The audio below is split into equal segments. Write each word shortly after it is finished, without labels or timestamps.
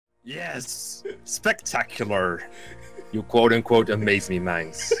Yes! Spectacular! You quote-unquote amaze me,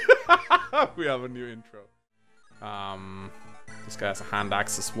 Mangs. We have a new intro. This guy has a hand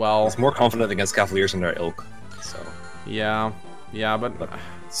axe as well. He's more confident against Cavaliers in their ilk, so... Yeah, but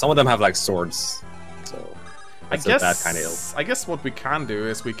some of them have, like, swords, so... That's a bad kind of ilk. I guess what we can do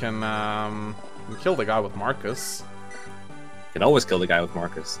is we can kill the guy with Marcus. You can always kill the guy with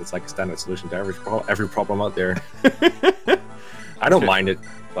Marcus. It's like a standard solution to every problem out there. I don't mind it,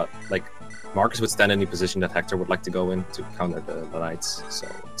 but like Marcus would stand in any position that Hector would like to go in to counter the knights, so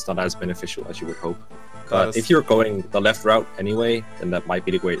it's not as beneficial as you would hope. But if you're going the left route anyway, then that might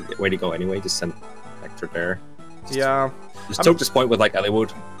be the way to go anyway. Just send Hector there. Just choke this point with like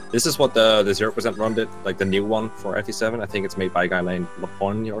Elliewood. This is what the 0% run did, like the new one for FE7. I think it's made by a guy named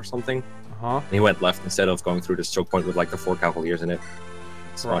Lapone or something. And he went left instead of going through this choke point with like the 4 Cavaliers in it.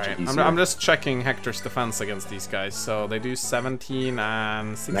 Right. I'm just checking Hector's defense against these guys. So they do 17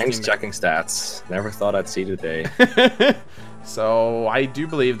 and 16. Mangs checking stats. Never thought I'd see today. So I do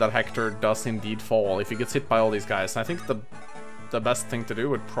believe that Hector does indeed fall if he gets hit by all these guys. I think the best thing to do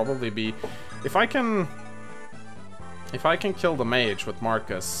would probably be if I can kill the mage with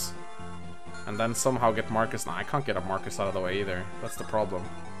Marcus and then somehow get Marcus. No, I can't get a Marcus out of the way either. That's the problem.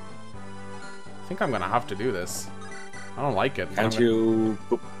 I think I'm gonna have to do this. I don't like it. Can't you...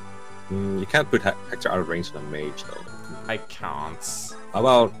 you can't put Hector out of range on a mage, though. I can't. How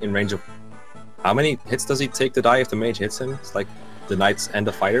about in range of... How many hits does he take to die if the mage hits him? It's like the knights and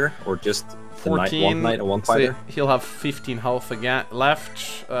the fighter? Or just the 14, one knight and one fighter? So he'll have 15 health again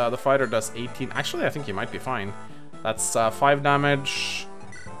left. The fighter does 18. Actually, I think he might be fine. That's 5 damage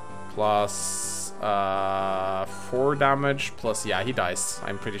plus 4 damage plus... Yeah, he dies.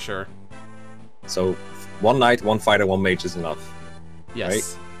 I'm pretty sure. So... 1 knight, 1 fighter, 1 mage is enough. Yes.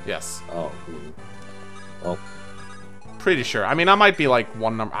 Right? Yes. Oh. Well. Pretty sure. I mean, I might be like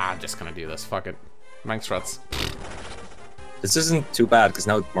one number. I'm just gonna do this. Fuck it. Mangs threats. This isn't too bad because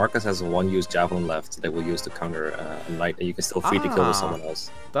now Marcus has a 1-use javelin left that will use to counter a knight, and you can still free to kill with someone else.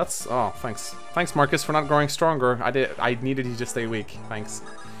 That's thanks. Thanks, Marcus, for not growing stronger. I needed you to stay weak. Thanks.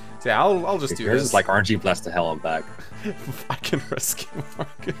 So yeah, I'll just do this. Yours is like RNG blast to hell and back. I can rescue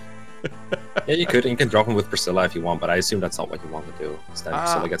Marcus. Yeah, you could. And you can drop him with Priscilla if you want, but I assume that's not what you want to do. Instead,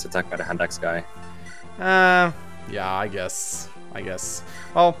 Priscilla gets attacked by the hand axe guy. Yeah, I guess.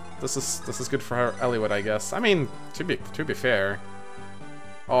 Well, this is good for her, Elliewood, I guess. I mean, to be fair.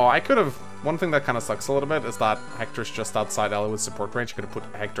 Oh, I could have. One thing that kind of sucks a little bit is that Hector's just outside Elliewood's support range. Could have put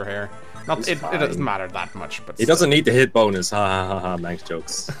Hector here. It doesn't matter that much, but he doesn't need the hit bonus. Ha ha ha! Mangs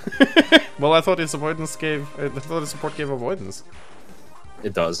jokes. Well, I thought his avoidance gave. I thought his support gave avoidance.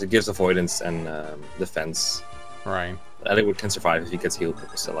 It does. It gives avoidance and defense. Right. Elliewood can survive if he gets healed by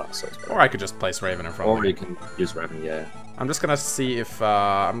Priscilla, so it's better. Or I could just place Raven in front of him. Or you can use Raven, yeah. I'm just gonna see if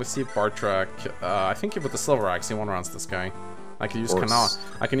Bartra. I think with the Silver Axe he one-rounds this guy. I can use Canas.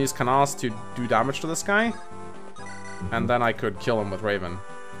 I can use Canas to do damage to this guy, and then I could kill him with Raven.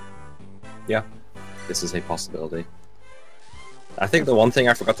 Yeah. This is a possibility. I think the one thing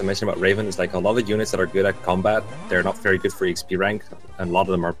I forgot to mention about Raven is like a lot of units that are good at combat, they're not very good for XP rank, and a lot of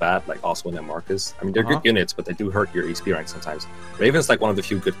them are bad, like Oswin and Marcus. I mean, they're good units, but they do hurt your XP rank sometimes. Raven's like one of the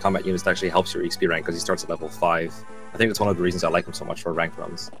few good combat units that actually helps your XP rank because he starts at level 5. I think that's one of the reasons I like him so much for rank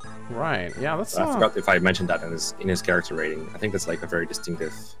runs. Right, yeah, that's... I forgot if I mentioned that in his character rating. I think that's like a very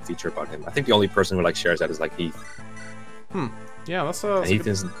distinctive feature about him. I think the only person who like shares that is like Heath. Yeah, that's and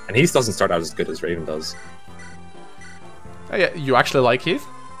Heath doesn't start out as good as Raven does. Oh, yeah, you actually like Heath?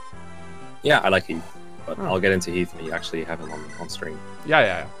 Yeah, I like Heath, but I'll get into Heath when you actually have him on stream.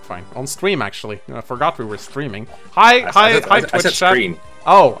 Yeah, fine. On stream, actually. I forgot we were streaming. Hi, Twitch I said chat. Screen.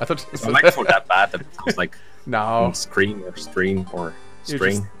 Oh, I thought... My microphone that bad that it sounds like no. Screen or stream or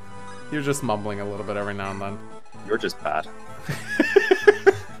string. You're just mumbling a little bit every now and then. You're just bad.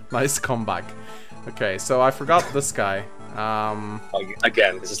 Nice comeback. Okay, so I forgot this guy.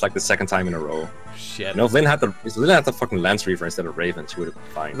 Again, this is like the 2nd time in a row. Shit. No, if Lynn had the fucking Lance Reaver instead of Raven, she would have been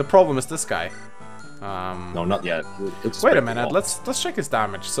fine. The problem is this guy. No, not yet. Wait a minute. Let's check his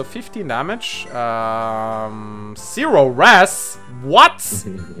damage. So 15 damage. 0 res. What?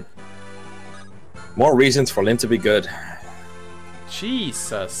 More reasons for Lynn to be good.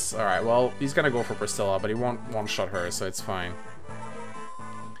 Jesus. All right. Well, he's gonna go for Priscilla, but he won't one-shot her, so it's fine.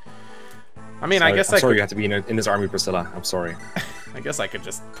 I mean, I guess I'm sorry you have to be in his army, Priscilla. I'm sorry. I guess I could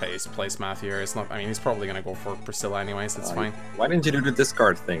just place math here. It's not. I mean, he's probably gonna go for Priscilla anyways. It's fine. Why didn't you do the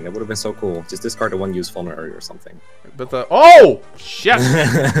discard thing? That would have been so cool. Just discard the 1-use vulnerary or something. But oh shit,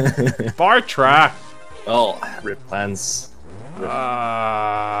 Bartra. Oh, rip plans.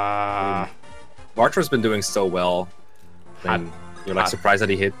 Bartra's been doing so well. You're like surprised that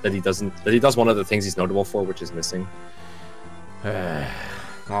he does one of the things he's notable for, which is missing.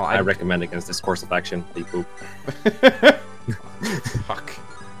 Well, I recommend against this course of action. They poop. Fuck.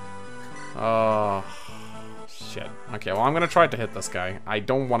 Oh, shit. Okay, well, I'm gonna try to hit this guy. I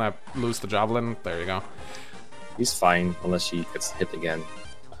don't want to lose the javelin. There you go. He's fine, unless he gets hit again.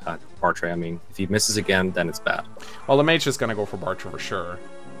 Bartre, I mean. If he misses again, then it's bad. Well, the mage is gonna go for Bartre for sure.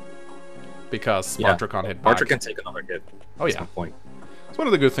 Because Bartre can't hit back. Bartre can take another hit. Oh, yeah. That's my point. It's one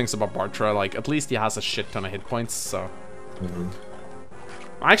of the good things about Bartre. Like, at least he has a shit ton of hit points, so...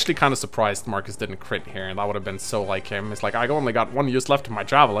 I'm actually kind of surprised Marcus didn't crit here, and that would have been so like him. It's like, I only got 1 use left of my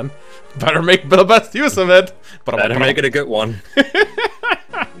javelin. Better make the best use of it. But better make it a good one.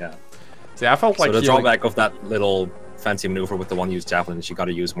 Yeah. See, I felt like so the drawback of that little fancy maneuver with the 1 use javelin is you got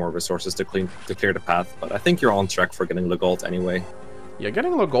to use more resources to clear the path. But I think you're on track for getting Legault anyway. Yeah,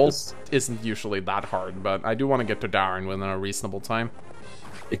 getting Legault isn't usually that hard, but I do want to get to Darren within a reasonable time.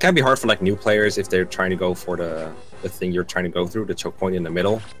 It can be hard for like new players if they're trying to go for the thing you're trying to go through, the choke point in the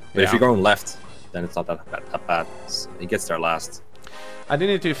middle. But if you're going left, then it's not that bad. He gets there last. I do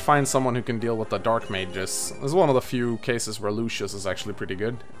need to find someone who can deal with the dark mages. This is one of the few cases where Lucius is actually pretty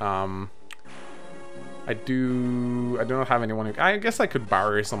good. I do not have anyone who... I guess I could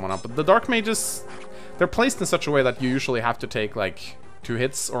barrier someone up, but the dark mages, they're placed in such a way that you usually have to take like 2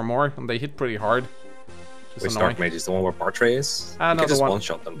 hits or more, and they hit pretty hard. Which dark mage is the one where Bartre is? No, the one,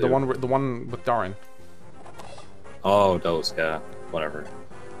 one-shot them, the one with Darren. Oh, those, yeah, whatever.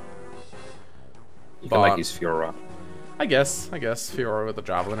 You can like use Fiora. I guess Fiora with a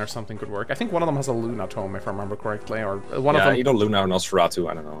javelin or something could work. I think one of them has a Luna tome, if I remember correctly, or one of them. Yeah, either Luna or Nosferatu.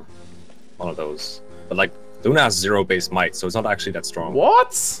 I don't know, one of those. But like Luna has 0 base might, so it's not actually that strong.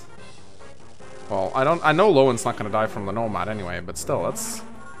 What? Well, I know Lowen's not gonna die from the Nomad anyway, but still,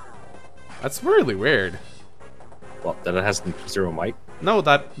 that's really weird. What, that it has 0 might? No,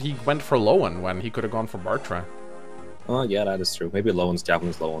 that he went for Lowen when he could have gone for Bartre. Oh, yeah, that is true. Maybe Lowen's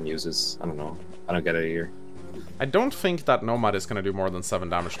javelins Lowen uses. I don't know. I don't get it here. I don't think that Nomad is going to do more than 7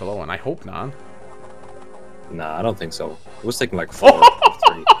 damage to Lowen. I hope not. Nah, I don't think so. It was taking like 4 or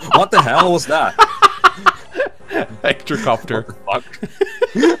 3. What the hell was that? Hector copter. What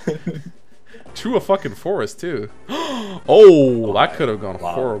the fuck? To a fucking forest, too. Oh, that could have gone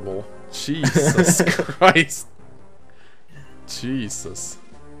horrible. Jesus Christ. Jesus.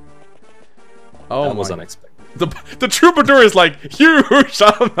 Oh, that was unexpected. The troubadour is like, you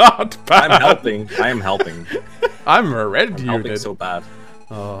shall not pass. I'm helping. I am helping. I'm a red unit. Helping so bad.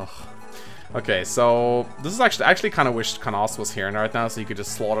 Oh. Okay, so this is actually kind of wish Canos was here right now, so you could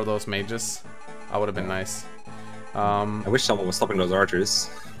just slaughter those mages. That would have been nice. I wish someone was stopping those archers.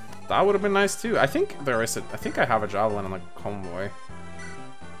 That would have been nice too. I think there is I think I have a javelin on the convoy.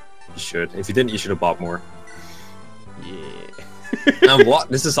 You should. If you didn't, you should have bought more. Yeah. And what?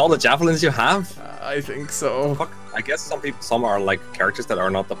 This is all the javelins you have? I think so. Fuck. I guess some are like characters that are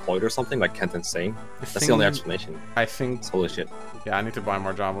not deployed or something, like Kent and Sane. That's the only explanation. I think. It's holy shit. Yeah, I need to buy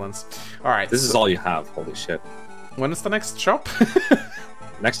more javelins. All right. This is all you have. Holy shit. When is the next shop?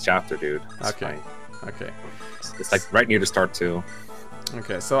 Next chapter, dude. It's okay. Fine. Okay. It's like right near the start too.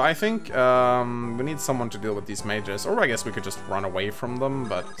 Okay, so I think we need someone to deal with these mages, or I guess we could just run away from them,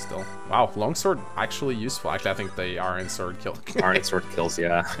 but still. Wow, longsword actually useful. Actually, I think they are in sword kill. Are in sword kills,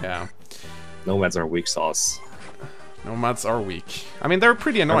 yeah. Yeah. Nomads are weak sauce. Nomads are weak. I mean, they're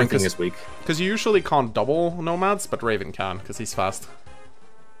pretty annoying. Everything is weak. Because you usually can't double nomads, but Raven can, because he's fast.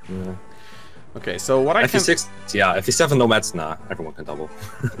 Yeah. Okay, so what I can... FE6, yeah, FE7 nomads, nah, everyone can double.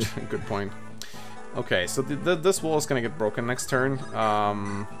 Good point. Okay, so this wall is gonna get broken next turn.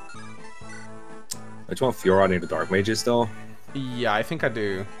 I just want Fiora near the Dark Mages, though. Yeah, I think I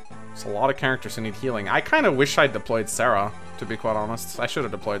do. There's a lot of characters who need healing. I kind of wish I'd deployed Sarah, to be quite honest. I should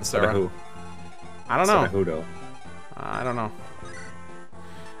have deployed Sarah. Who? I don't know. Who, though? I don't know.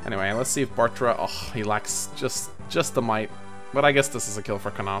 Anyway, let's see if Bartre... Oh, he lacks just the might. But I guess this is a kill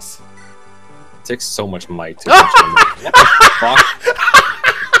for Canas. It takes so much might to what the fuck?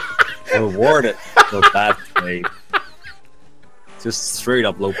 Reward it for bad trade. Just straight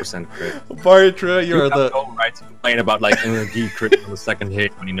up low % crit. Bartre, you're the no right to complain about like he crit on the second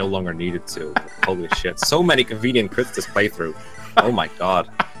hit when he no longer needed to. Holy shit! So many convenient crits this playthrough. Oh my god,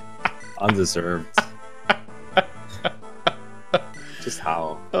 undeserved. Just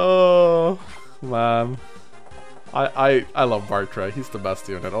how? Oh man, I love Bartre. He's the best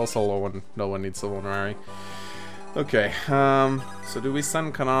unit. Also, no one needs a vulnerary. Okay, so do we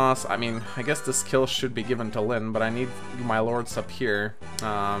send Canas? I mean, I guess this kill should be given to Lyn, but I need my lords up here.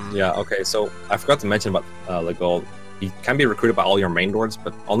 Yeah, okay, so I forgot to mention about Legault. He can be recruited by all your main lords,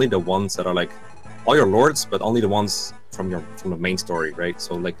 but only the ones that are like all your lords, but only the ones from the main story, right?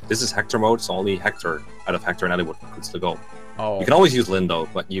 So like this is Hector mode, so only Hector out of Hector and Eliwood gets to go. Oh. You can always use Lyn though,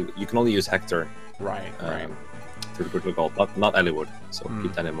 but you can only use Hector. Right. To the good gold, not Eliwood. So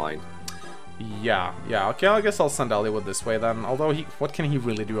keep that in mind. Yeah. Okay, I guess I'll send Eliwood this way then. Although what can he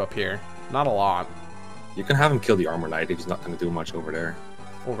really do up here? Not a lot. You can have him kill the Armor Knight if he's not going to do much over there.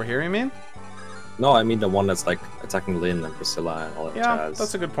 Over here, you mean? No, I mean the one that's like attacking Lyn and Priscilla and all that jazz.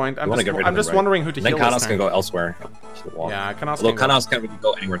 That's a good point. I'm just right? wondering who to heal. Then Kanos can go elsewhere. Yeah, Kanos. Although Kanos can't really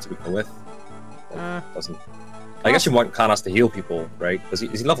go anywhere to begin with. Doesn't. I guess you want Kanos to heal people, right? Is he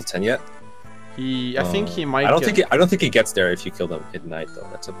level 10 yet? I think he might. I don't think he gets there if you kill the Knight though.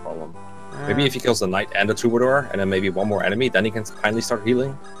 That's a problem. Maybe if he kills the Knight and the Troubadour, and then maybe one more enemy, then he can kindly start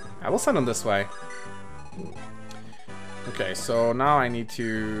healing. I will send him this way. Okay, so now I need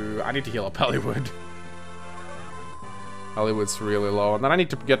to heal up Eliwood. Eliwood's really low, and then I need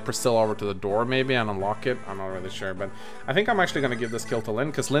to get Priscilla over to the door maybe and unlock it. I'm not really sure, but I think I'm actually gonna give this kill to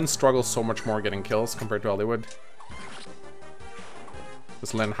Lyn because Lyn struggles so much more getting kills compared to Eliwood.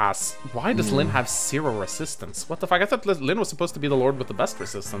 This Lyn has... Why does Lyn have 0 resistance? What the fuck? I thought Lyn was supposed to be the lord with the best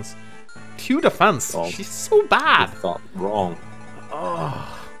resistance. 2 defense. Oh, she's so bad. I thought wrong.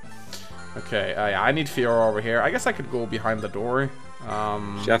 Oh. Okay, yeah, I need Fiora over here. I guess I could go behind the door.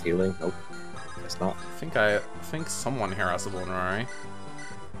 Does she have healing? Nope. Guess not. I think someone here has a vulnerary.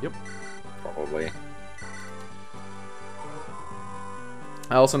 Yep. Probably.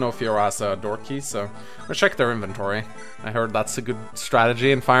 I also know Fiora has a door key, so I'm gonna check their inventory. I heard that's a good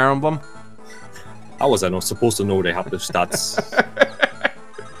strategy in Fire Emblem. How was I not supposed to know they have the stats?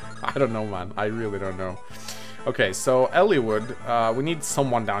 I don't know, man. I really don't know. Okay, so Eliwood, we need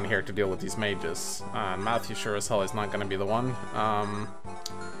someone down here to deal with these mages. Matthew sure as hell is not gonna be the one.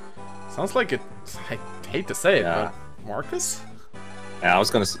 Sounds like it... I hate to say it, but Marcus? Yeah, I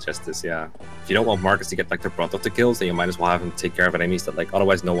was gonna suggest this, yeah. If you don't want Marcus to get like the brunt of the kills, then you might as well have him take care of enemies that like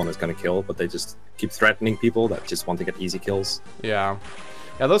otherwise no one is gonna kill, but they just keep threatening people that just want to get easy kills. Yeah.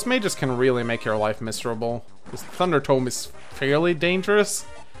 Yeah, those mages can really make your life miserable. This Thunder Tome is fairly dangerous.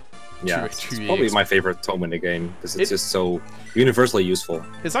 Yeah, it's probably my favorite tome in the game, because it's just so universally useful.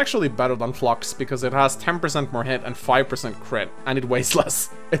 It's actually better than Flux, because it has 10% more hit and 5% crit, and it weighs less.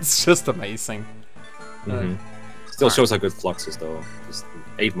 It's just amazing. Still shows how good Flux is, though. Just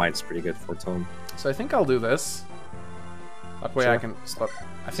 8 might is pretty good for tome. So I think I'll do this. That way I can... Do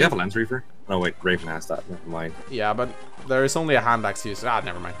you have a Lens Reaver? No, wait, Raven has that. Never mind. Yeah, but there is only a hand axe use. Ah,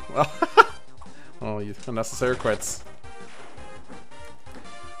 never mind. Well, oh, you unnecessary crits.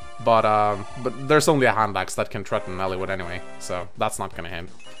 But there's only a hand axe that can threaten Eliwood anyway, so that's not gonna hit.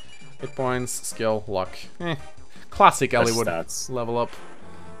 Hit points, skill, luck. Classic Eliwood level up.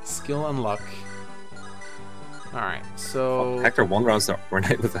 Skill and luck. Alright, so... Hector one rounds the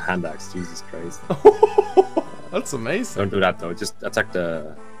Knight with a hand axe, Jesus Christ. That's amazing. Don't do that though, just attack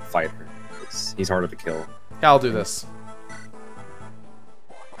the fighter. He's harder to kill. Yeah, I'll do this.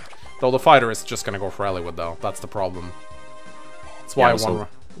 Though the fighter is just gonna go for Eliwood though, that's the problem. That's why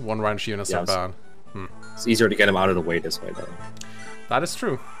one range units are bad. It's easier to get him out of the way this way, though. That is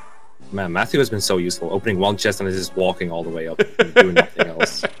true. Man, Matthew has been so useful. Opening one chest and is just walking all the way up and doing nothing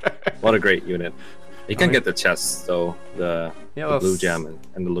else. What a great unit. He can get the chests, though. The blue gem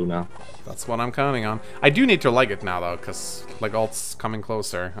and the Luna. That's what I'm counting on. I do need to leg it now, though, because Legault's coming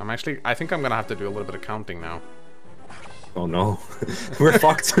closer. I think I'm going to have to do a little bit of counting now. Oh no, we're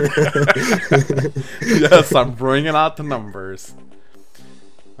fucked. Yes, I'm bringing out the numbers.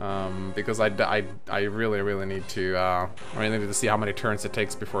 Because I really need to see how many turns it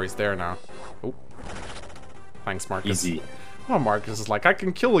takes before he's there now. Oh, thanks, Marcus. Easy. Oh, Marcus is like, I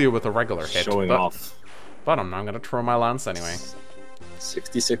can kill you with a regular hit. Showing off. But I'm not gonna throw my lance anyway.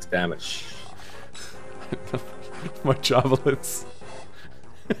 66 damage. My javelins.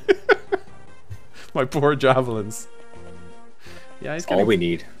 My poor javelins. Yeah, he's getting... all we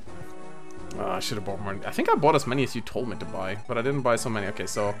need. I should have bought more. I think I bought as many as you told me to buy, but I didn't buy so many. Okay,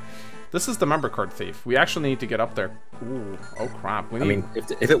 so this is the member card thief. We actually need to get up there. Ooh, oh crap. I mean,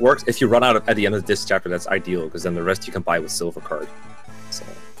 if it works, if you run out at the end of this chapter, that's ideal, because then the rest you can buy with silver card. So.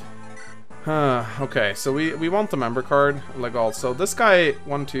 Okay, so we want the member card, Legault. So this guy,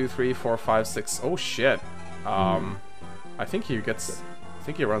 1, 2, 3, 4, 5, 6. Oh shit. I think he gets. I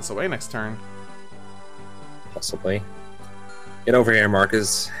think he runs away next turn. Possibly. Get over here,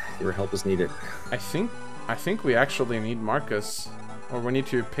 Marcus. Your help is needed. I think we actually need Marcus, or we need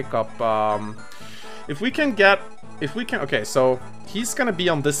to pick up. If we can. Okay, so he's gonna be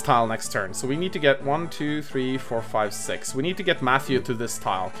on this tile next turn. So we need to get 1, 2, 3, 4, 5, 6. We need to get Matthew to this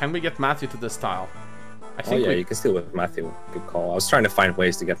tile. Can we get Matthew to this tile? I think you can steal with Matthew. Good call. I was trying to find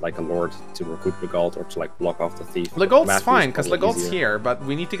ways to get like a Lord to recruit Legault or to like block off the thief. Legault's fine, because Legault's here, but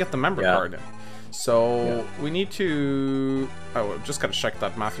we need to get the member card. So we need to... Oh, just gotta check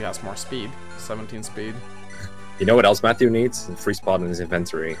that Matthew has more speed. 17 speed. You know what else Matthew needs? A free spot in his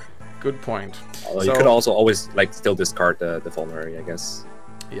inventory. Good point. Although you could also always like still discard the vulnerary, I guess.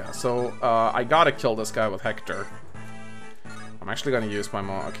 Yeah, so I gotta kill this guy with Hector. I'm actually gonna use my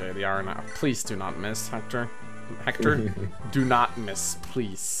okay, the iron. Please do not miss, Hector. Hector, do not miss,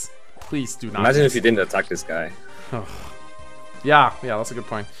 please. Please do not Imagine miss. if you didn't attack this guy. Yeah, that's a good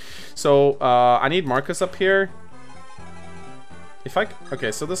point. So, I need Marcus up here.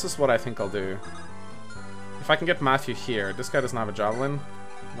 Okay, so this is what I think I'll do. If I can get Matthew here, this guy doesn't have a javelin,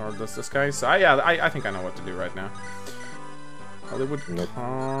 nor does this guy. So, I think I know what to do right now. Hollywood. Nope.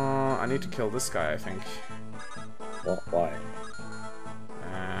 I need to kill this guy, I think. Well, why?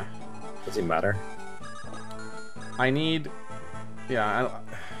 Does it matter? I need... Yeah,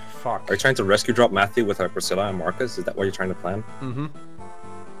 fuck. Are you trying to rescue drop Matthew with Priscilla and Marcus? Is that what you're trying to plan? Mm-hmm.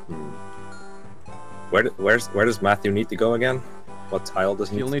 Where does Matthew need to go again? What tile does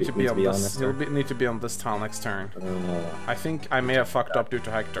he need to be on this? He'll need to be on this tile next turn. I think I may have fucked up due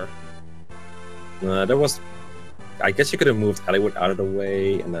to Hector. There was... I guess you could have moved Hollywood out of the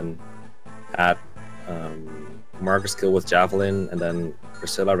way and then had Marcus kill with Javelin and then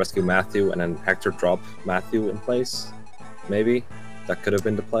Priscilla rescue Matthew and then Hector drop Matthew in place. Maybe? That could have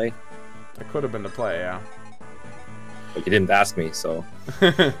been the play. That could have been the play, yeah. But you didn't ask me, so...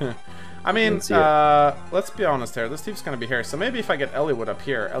 I mean, let's be honest here. This thief's gonna be here, so maybe if I get Eliwood up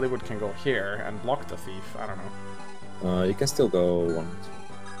here, Eliwood can go here and block the thief. I don't know. You can still go...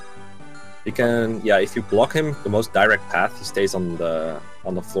 You can... Yeah, if you block him, the most direct path, he stays on the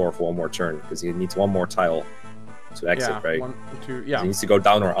floor for one more turn, because he needs one more tile to exit, right? 1, 2, yeah. He needs to go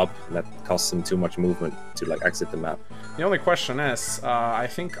down or up, and that costs him too much movement to like exit the map. The only question is, I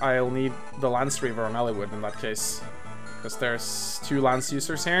think I'll need the Lance Reaver on Eliwood in that case, because there's 2 Lance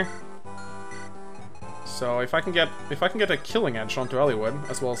users here. So if I can get a killing edge onto Eliwood,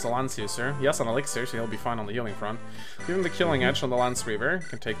 as well as the Lance user, he has an elixir, so he'll be fine on the healing front. Give him the killing edge on the Lance Reaver,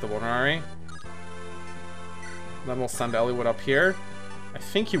 can take the vulnerary. Then we'll send Eliwood up here. I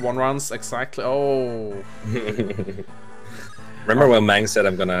think he one-runs exactly... Oh! Remember when Mangs said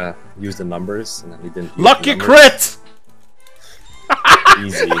I'm gonna use the numbers, and then he didn't... Lucky crit!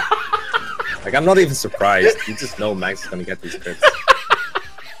 Easy. Like, I'm not even surprised. You just know Mangs is gonna get these crits.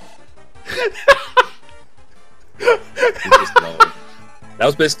 You just know. That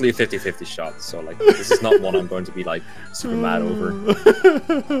was basically a 50-50 shot, so like, this is not one I'm going to be like, super mad over.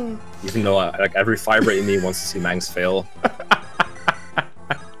 Even though like every fiber in me wants to see Mangs fail.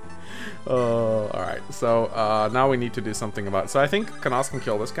 Alright, so now we need to do something about it. So I think Kanas can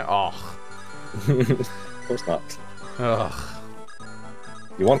kill this guy. Oh. Of course not. Ugh.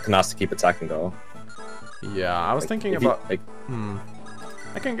 You want Kanas to keep attacking though. Yeah, I was thinking about... I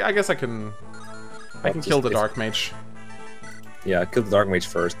guess I can kill the Dark Mage. Yeah, kill the Dark Mage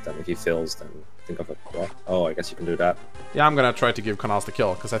first, then if he fails, then think of it. What? Oh, I guess you can do that. Yeah, I'm gonna try to give Kanas the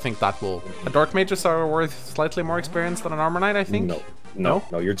kill, because I think that will... Dark Mages are worth slightly more experience than an Armor Knight, I think? No,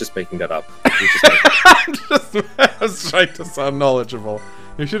 you're just making that up. I was trying to sound knowledgeable.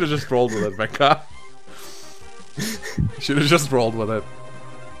 You should have just rolled with it, Becca. You should have just rolled with it.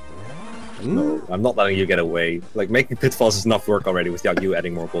 No, I'm not letting you get away. Like, making pitfalls is enough work already without you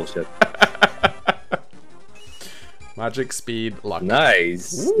adding more bullshit. Magic, speed, luck.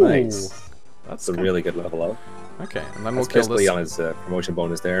 Nice. Ooh, nice. That's a really good level up. Okay, and then we'll kill this. Basically on his promotion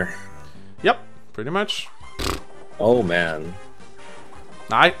bonus there. Yep, pretty much. Oh man.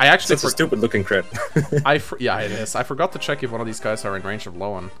 I actually... It's a stupid looking crit. Yeah, it is. I forgot to check if one of these guys are in range of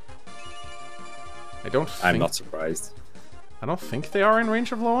Lowen. I don't think... I'm not surprised. I don't think they are in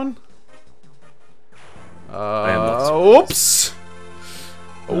range of Lowen. I am not surprised. Oops!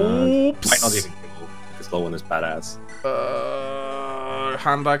 Oops! Might not even kill, because Lowen is badass.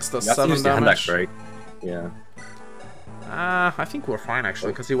 Hand axe does 7 damage. Hand axe, right? Yeah. I think we're fine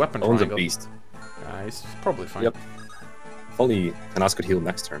actually, because he weapon Lowen's triangle. a beast. He's probably fine. Yep. If only Kanas could heal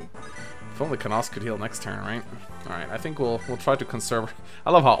next turn. If only Kanas could heal next turn, right? Alright, I think we'll try to conserve...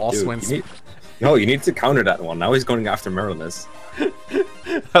 I love how Oswin's... No, you need to counter that one. Now he's going after Merlinus.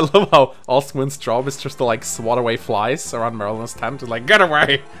 I love how Oswin's job is just to like swat away flies around Merlinus' tent. Like, get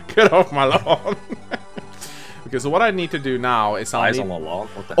away! Get off my lawn! Okay, so what I need to do now is Flies on the lawn?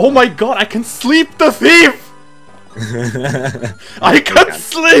 Oh my god, I can sleep the thief! I can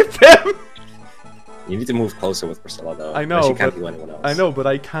sleep him! You need to move closer with Priscilla though. I know, she can't do anyone else. I know, but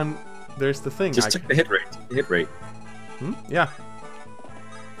I can't... There's the thing. Just check the hit rate. Yeah.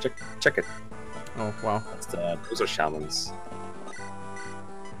 Check it. Oh, wow. Those are shamans.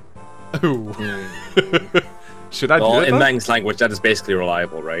 Ooh. Should I do Well, it? in Then? Mangs language, that is basically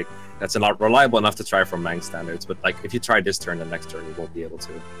reliable, right? That's not reliable enough to try from Mangs standards, but like if you try this turn, the next turn you won't be able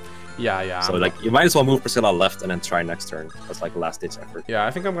to. Yeah. So like you might as well move Priscilla left and then try next turn. That's like a last ditch effort. Yeah,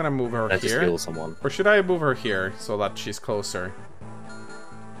 I think I'm gonna move her That just here. heal someone. Or should I move her here so that she's closer?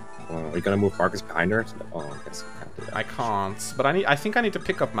 Are you gonna move Marcus behind her? Oh, I guess you can't do that. I can't, but I think I need to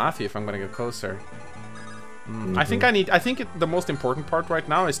pick up Matthew if I'm gonna get closer. I think the most important part right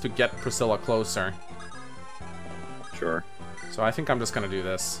now is to get Priscilla closer. Sure. So I think I'm just gonna do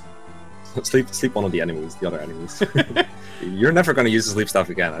this. Sleep one of the other enemies. You're never gonna use the sleep stuff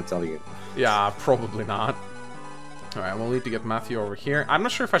again, I tell you. Yeah, probably not. Alright, we'll need to get Matthew over here. I'm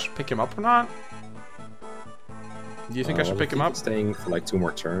not sure if I should pick him up or not. Do you think I should pick him up? Staying for like 2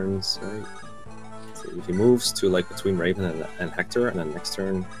 more turns, right? So if he moves to like between Raven and Hector, and then next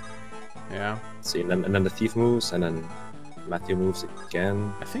turn. Yeah. See, and then the thief moves, and then Matthew moves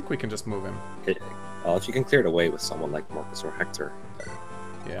again. I think we can just move him. Okay. Well, if you can clear it away with someone like Marcus or Hector, then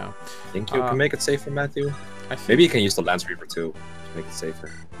yeah. I think you can make it safe for Matthew. Maybe you can use the Lance Reaper too to make it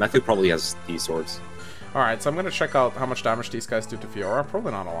safer. Matthew probably has these swords. Alright, so I'm gonna check out how much damage these guys do to Fiora.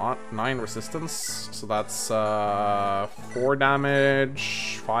 Probably not a lot. 9 resistance, so that's 4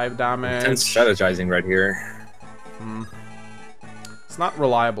 damage, 5 damage. Intense strategizing right here. It's not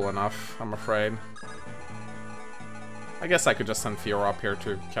reliable enough, I'm afraid. I guess I could just send Fiora up here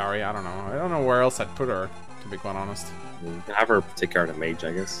to carry. I don't know. I don't know where else I'd put her, to be quite honest. You can have her take care of the mage,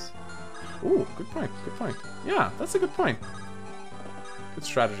 I guess. Ooh, good point, good point. Yeah, that's a good point. Good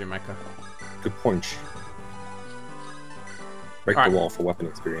strategy, Mecha. Good point. Break the wall for weapon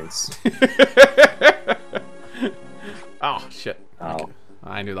experience. Oh, shit. Ow. Okay.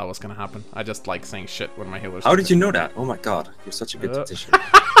 I knew that was gonna happen. I just like saying shit when my healers. How did you know that? Oh my god, you're such a good tactician.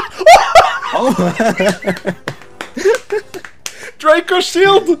 Oh! Draco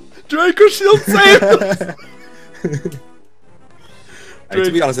Shield! Draco Shield saved us!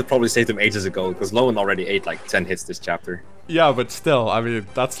 To be honest, it probably saved him ages ago, because Lowen already ate like 10 hits this chapter. Yeah, but still, I mean,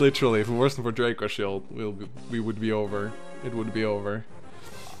 that's literally, if it wasn't for Draco Shield, we would be over. It would be over.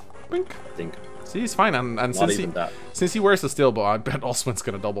 Blink. I think. See, he's fine, and since he wears the steel bow, I bet Oswin's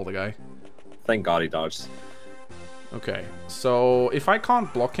gonna double the guy. Thank god he dodged. Okay, so if I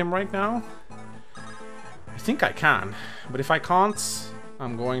can't block him right now, I think I can, but if I can't,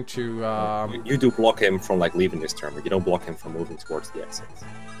 I'm going to... You do block him from like leaving this turn, but you don't block him from moving towards the exit.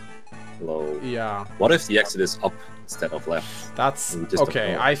 Hello. Yeah. What if the exit is up instead of left? That's...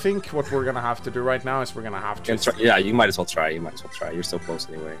 Okay, I think what we're gonna have to do right now is we're gonna have to... Yeah, you might as well try, You're so close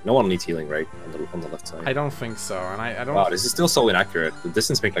anyway. No one needs healing, right? On the left side. I don't think so, and I don't... Wow, this is still so inaccurate. The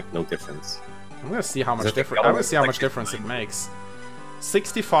distance makes like no difference. I'm gonna see how much difference... I'm gonna see how much difference it makes.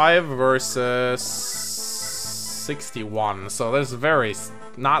 65 versus 61, so there's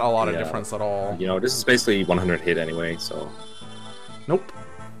not a lot of difference at all. You know, this is basically 100 hit anyway, so... Nope.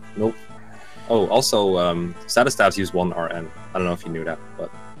 Nope. Oh, also, status stabs use 1 RN. I don't know if you knew that, but...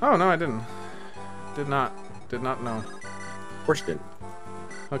 Oh, no, I didn't. Did not know. Of course you didn't.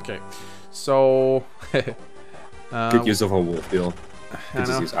 Okay, so... Good use of a wolf deal. Could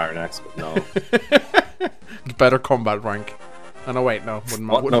just use Iron Axe, but no. Better combat rank. Oh, no, wait, no.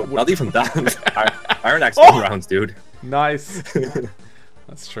 Wouldn't, not even that. Iron Axe 2 rounds, dude. Nice.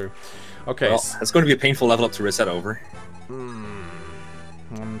 That's true. Okay. Well, it's going to be a painful level up to reset over.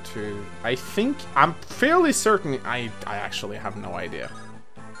 1, 2... I think... I'm fairly certain... I actually have no idea.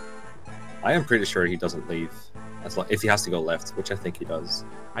 I am pretty sure he doesn't leave. If he has to go left, which I think he does.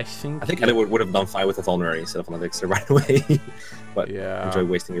 I think Elliot would have done fine with a vulnerary instead of an elixir right away. But yeah. Enjoy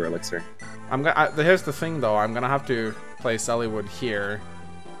wasting your elixir. Here's the thing, though. I'm gonna have to place Eliwood here.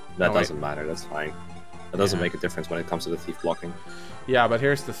 That doesn't matter. That's fine. That doesn't make a difference when it comes to the thief blocking. Yeah, but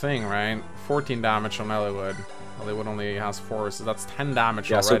here's the thing, right? 14 damage on Eliwood. Eliwood only has 4, so that's 10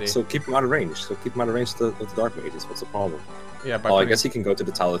 damage already. So keep him out of range. So keep him out of range with the Dark Mages. What's the problem? Yeah, but I guess he can go to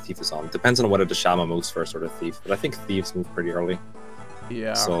the Tower the Thief is on. Depends on whether the Shaman moves first or the Thief. But I think Thieves move pretty early.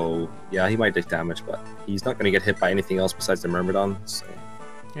 Yeah. So, yeah, he might take damage, but he's not going to get hit by anything else besides the Myrmidon, so...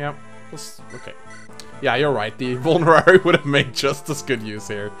 Yeah, okay. Yeah, you're right. The Vulnerary would have made just as good use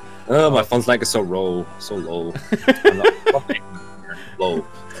here. Oh, my funds lag is so low. I'm not low.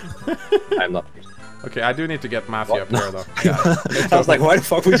 I'm not... Okay, I do need to get Matthew up here, though. Yeah. I was like, why the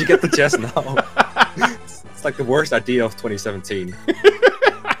fuck would you get the chest now? It's like the worst idea of 2017.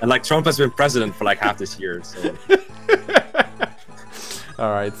 And like, Trump has been president for like half this year, so...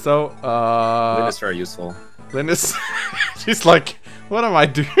 Alright, so, Lynn is very useful. Lynn is... She's like, what am I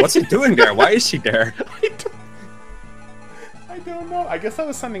doing? What's he doing there? Why is she there? I don't know. I guess I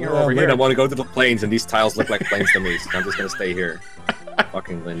was sending her Oh, over man, here. I want to go to the plains, and these tiles look like plains to me, so I'm just gonna stay here.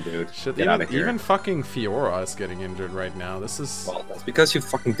 Fucking Lynn, dude. Shit, Get out of here. even fucking Fiora is getting injured right now. This is... Well, that's because you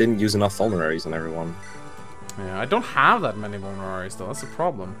fucking didn't use enough vulneraries on everyone. Yeah, I don't have that many vulneraries though. That's a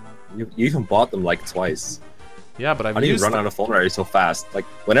problem. You even bought them like twice. Yeah, but I've How do you used run them. out of vulneraries so fast? Like,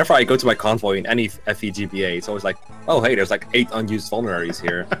 whenever I go to my convoy in any FEGBA, it's always like, oh hey, there's like 8 unused vulneraries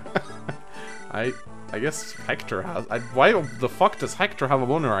here. I guess Hector has... why the fuck does Hector have a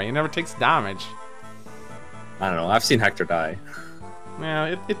vulnerary? He never takes damage. I don't know, I've seen Hector die.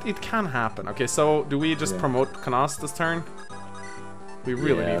 Yeah, it can happen. Okay, so do we just promote Canas this turn? We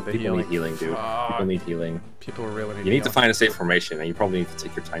really need the people healing. need healing, dude. People need healing. People really need You need to find a safe formation, and you probably need to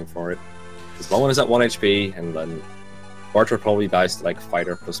take your time for it. Because Lowen is at 1 HP, and then Bartra probably dies to like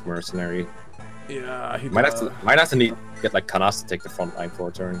fighter plus mercenary. Yeah, he Might have to get like Canas to take the front line for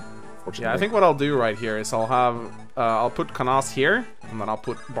a turn. Yeah, I think what I'll do right here is I'll put Canas here, and then I'll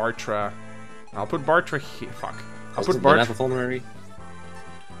put Bartra. I'll put Bartra here. Fuck. I'll put Bartra. Have a vulnerary?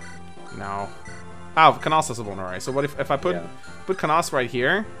 No. Oh, Canas is a vulnerary. So what if I put Canas right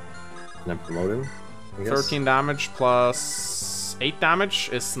here? And then promote him. 13 damage plus 8 damage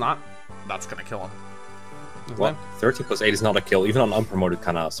is not... That's gonna kill him. What? 13 plus 8 is not a kill, even on unpromoted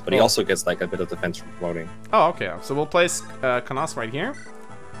Canas, but he also gets like a bit of defense from promoting. Oh, okay. So we'll place Canas right here.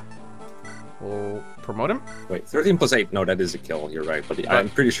 We'll promote him. Wait, 13 plus 8? No, that is a kill, you're right, but I'm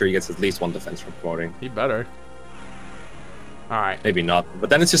pretty sure he gets at least 1 defense from promoting. He better. Alright. Maybe not, but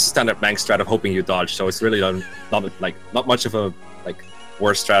then it's just a standard Mangs strat of hoping you dodge, so it's really not much of a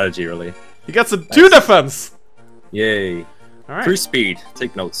worse strategy, really. He gets a 2 defense! Yay. Alright. 3 speed,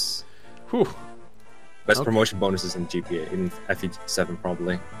 take notes. Whew. Best promotion bonuses in GPA, in FE7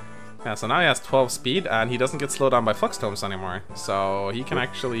 probably. Yeah, so now he has 12 speed, and he doesn't get slowed down by Flux Tomes anymore. So he can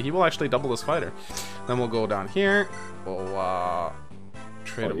he will actually double this fighter. Then we'll go down here. We'll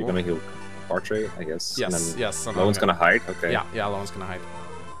trade. You're gonna heal Bartra, I guess. Yes, and then yes. So Lowen's gonna hide. Okay. Yeah, Lowen's gonna hide.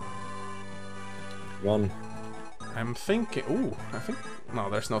 Run. I'm thinking. Ooh, I think. No,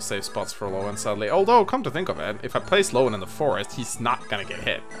 there's no safe spots for Lowen, sadly. Although, come to think of it, if I place Lowen in the forest, he's not gonna get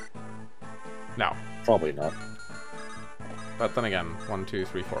hit. No. Probably not. But then again, 1, 2,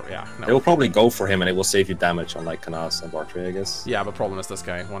 3, 4. Yeah, no. It will probably go for him, and it will save you damage on like Canas and Bartra, I guess. Yeah, but problem is this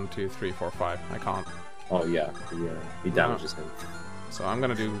guy. 1, 2, 3, 4, 5. I can't. Oh yeah, he damages him. So I'm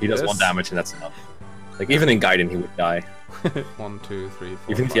gonna do. He does 1 damage, and that's enough. Like even in Gaiden, he would die. 1, 2, 3, 4.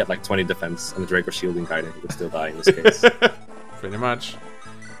 Even if he had like 20 defense and the Draco shield in Gaiden, he would still die in this case. Pretty much.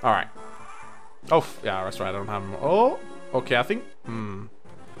 All right. Oh yeah, that's right. I don't have him. Oh, okay. I think.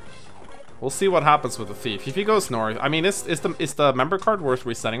 We'll see what happens with the thief. If he goes north, I mean, is the member card worth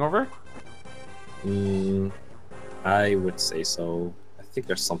resetting over? I would say so. I think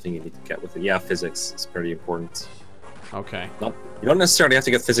there's something you need to get with it. Yeah, physics is pretty important. Okay. You don't necessarily have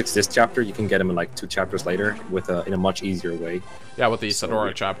to get physics this chapter. You can get them in like 2 chapters later with in a much easier way. Yeah, with the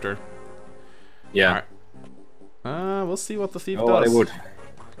Isadora chapter. Yeah. All right. We'll see what the thief does. Hollywood.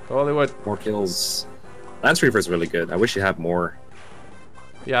 Go Hollywood. More kills. Lance Reaver is really good. I wish you had more.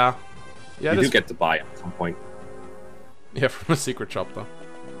 Yeah. Yeah. You do get to buy at some point. Yeah, from a secret shop though.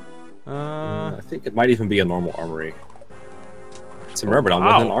 I think it might even be a normal armory. It's a Myrmidon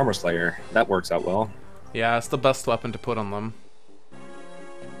with an Armor Slayer. That works out well. Yeah, it's the best weapon to put on them.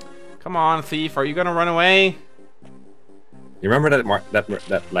 Come on, thief! Are you gonna run away? You remember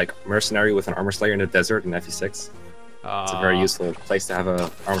that like mercenary with an Armor Slayer in the desert in FE6? It's a very useful place to have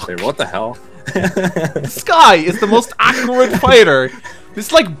a Armor Slayer. What the hell? This guy is the most accurate fighter.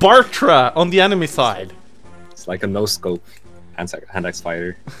 It's like Bartra on the enemy side. It's like a no-scope hand-axe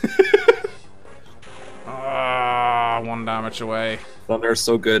fighter. 1 damage away. Thunder is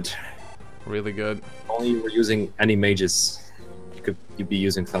so good. Really good. If only you were using any mages, you'd be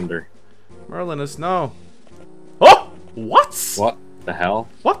using Thunder. Merlin is no. Oh! What? What the hell?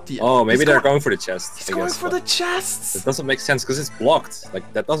 What the? Oh, maybe they're going for the chest. He's going for the chests. It doesn't make sense because it's blocked.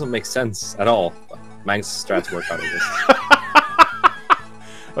 Like that doesn't make sense at all. Mangs strats work out of this.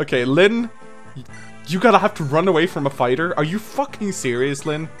 Okay, Lynn, you gotta have to run away from a fighter. Are you fucking serious,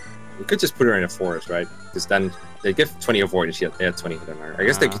 Lynn? You could just put her in a forest, right? Because then they give 20 avoidance. They had 20 hit on her. I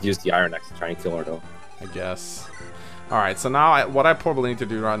guess they could use the Iron Axe to try and kill her, though. I guess. Alright, so now what I probably need to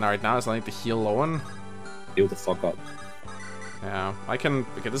do right now is I need to heal Lowen. Heal the fuck up. Yeah, I can.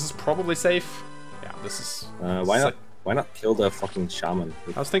 Okay, this is probably safe. Yeah, this is. Why not kill the fucking shaman?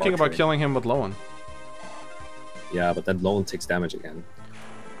 I was thinking about killing him with Lowen. Yeah, but then Lowen takes damage again.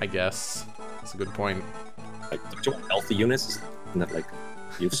 I guess. That's a good point. Like, don't you want healthy units? Isn't that like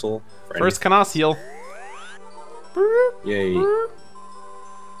useful? First, Canas heal. Yay.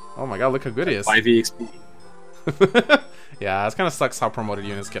 Oh my god, look how good he is. 5 EXP. Yeah, it kind of sucks how promoted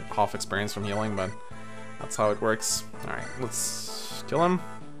units get half experience from healing, but that's how it works. Alright, let's kill him.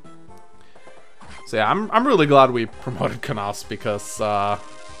 So yeah, I'm really glad we promoted Knas because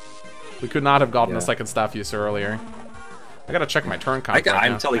we could not have gotten a second staff user earlier. I gotta check my turn count.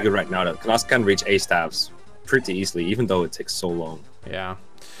 I'm telling you right now that Knas can reach A staffs pretty easily, even though it takes so long. Yeah.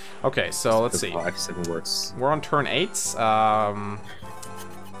 Okay, so let's see. 5-7 works. We're on turn 8. It's not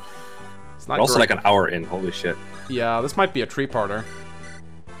also like an hour in. Holy shit. Yeah, this might be a 3-parter.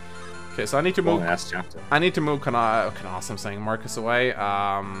 Okay, so I need to move. I need to move Knas, I'm saying Marcus away.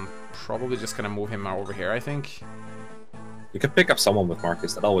 Probably just gonna move him over here, I think. You can pick up someone with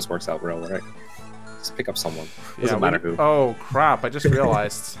Marcus. That always works out real, right? Just pick up someone. Doesn't matter who. Oh crap! I just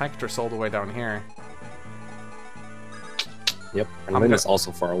realized Hector's all the way down here. Yep, and Lynn is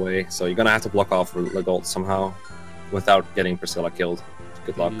also far away, so you're gonna have to block off Legault somehow without getting Priscilla killed.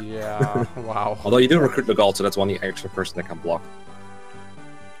 Good luck. Yeah. Wow. Although you do recruit Legault, so that's one extra person that can block.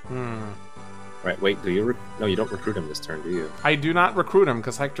 Right, wait, do you no, you don't recruit him this turn, do you? I do not recruit him,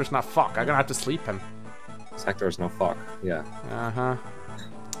 because Hector's not fuck. I'm gonna have to sleep him. Hector is no fuck, yeah. Uh-huh.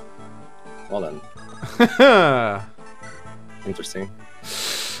 Well then. Interesting.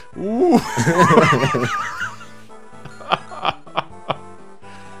 Ooh!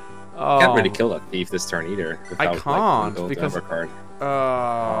 You can't really kill a thief this turn either. I can't, like, because... card.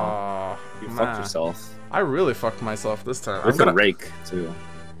 You fucked yourself. I really fucked myself this time. With a rake, too.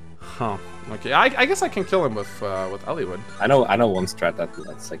 Huh. Okay, I guess I can kill him with Eliwood. I know one strat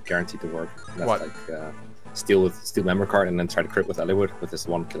that's like guaranteed to work. That's what? Like steal member card and then try to crit with Eliwood with this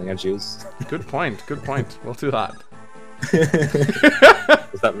one killing edge use. Good point. Good point. We'll do that.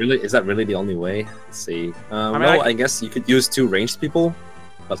 Is that really the only way? Let's see. I guess you could use 2 ranged people,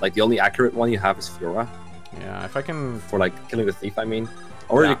 but like the only accurate one you have is Fiora. Yeah, if I can for like killing the thief, I mean.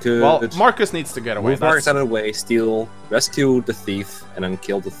 Or you could. Well, Marcus needs to get away. Move Marcus out of the way, steal, rescue the thief, and then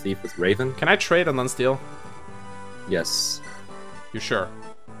kill the thief with Raven. Can I trade and then steal? Yes. You sure?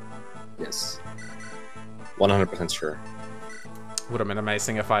 Yes. 100% sure. Would have been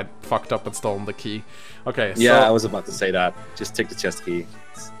amazing if I'd fucked up and stolen the key. Okay. Yeah, so... I was about to say that. Just take the chest key.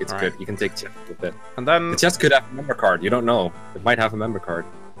 It's good. Right. You can take chest with it. And then the chest could have a member card. You don't know. It might have a member card.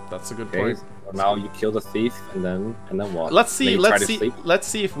 That's a good point. So now you kill the thief, and then what? Let's see. Let's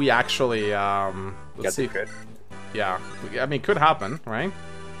see if we actually get the crit. Yeah, I mean, it could happen, right?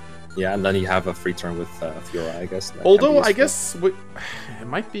 Yeah, and then you have a free turn with Fiora, I guess. Although I guess it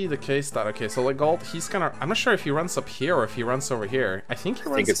might be the case that so Legault, he's gonna. I'm not sure if he runs up here or if he runs over here. I think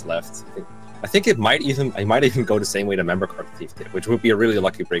it's left. I think it might even go the same way the member card thief did, which would be a really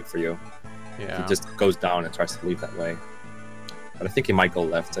lucky break for you. Yeah. He just goes down and tries to leave that way. But I think he might go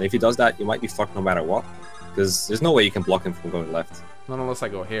left, and if he does that, you might be fucked no matter what, because there's no way you can block him from going left. Not unless I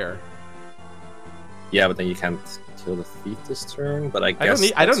go here. Yeah, but then you can't kill the thief this turn. But I don't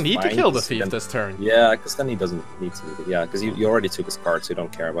need to kill the thief this turn. Yeah, because then he doesn't need to. Yeah, because you already took his card, so you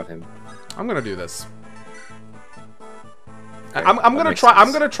don't care about him. I'm gonna do this. Okay, I'm gonna try.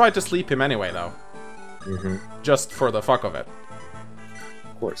 I'm gonna try to sleep him anyway, though. Just for the fuck of it.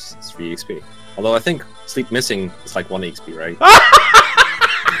 Of course, it's 3 XP. Although I think sleep missing is like 1 XP, right?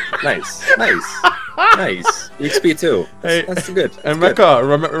 Nice. XP too. That's good. And Mecca,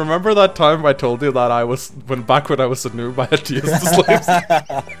 remember that time I told you that when I was a noob, I had to use the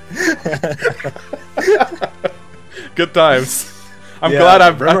sleeves. Good times. I'm glad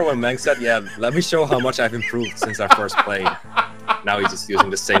I've. Remember when Mangs said, "Yeah, let me show how much I've improved since I first played." Now he's just using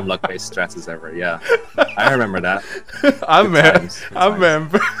the same luck-based strats as ever. Yeah, I remember that. I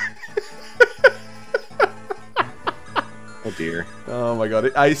remember. Oh dear. Oh my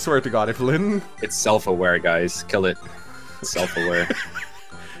god, I swear to god, if Lynn... It's self-aware, guys. Kill it. It's self-aware.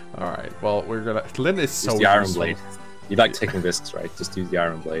 Alright, well, we're gonna... Lynn is so useful. Use the Iron Blade. You like taking risks, right? Just use the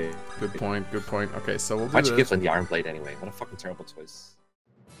Iron Blade. Good point, good point. Okay, so we'll do Why'd you give Lynn the Iron Blade anyway? What a fucking terrible choice.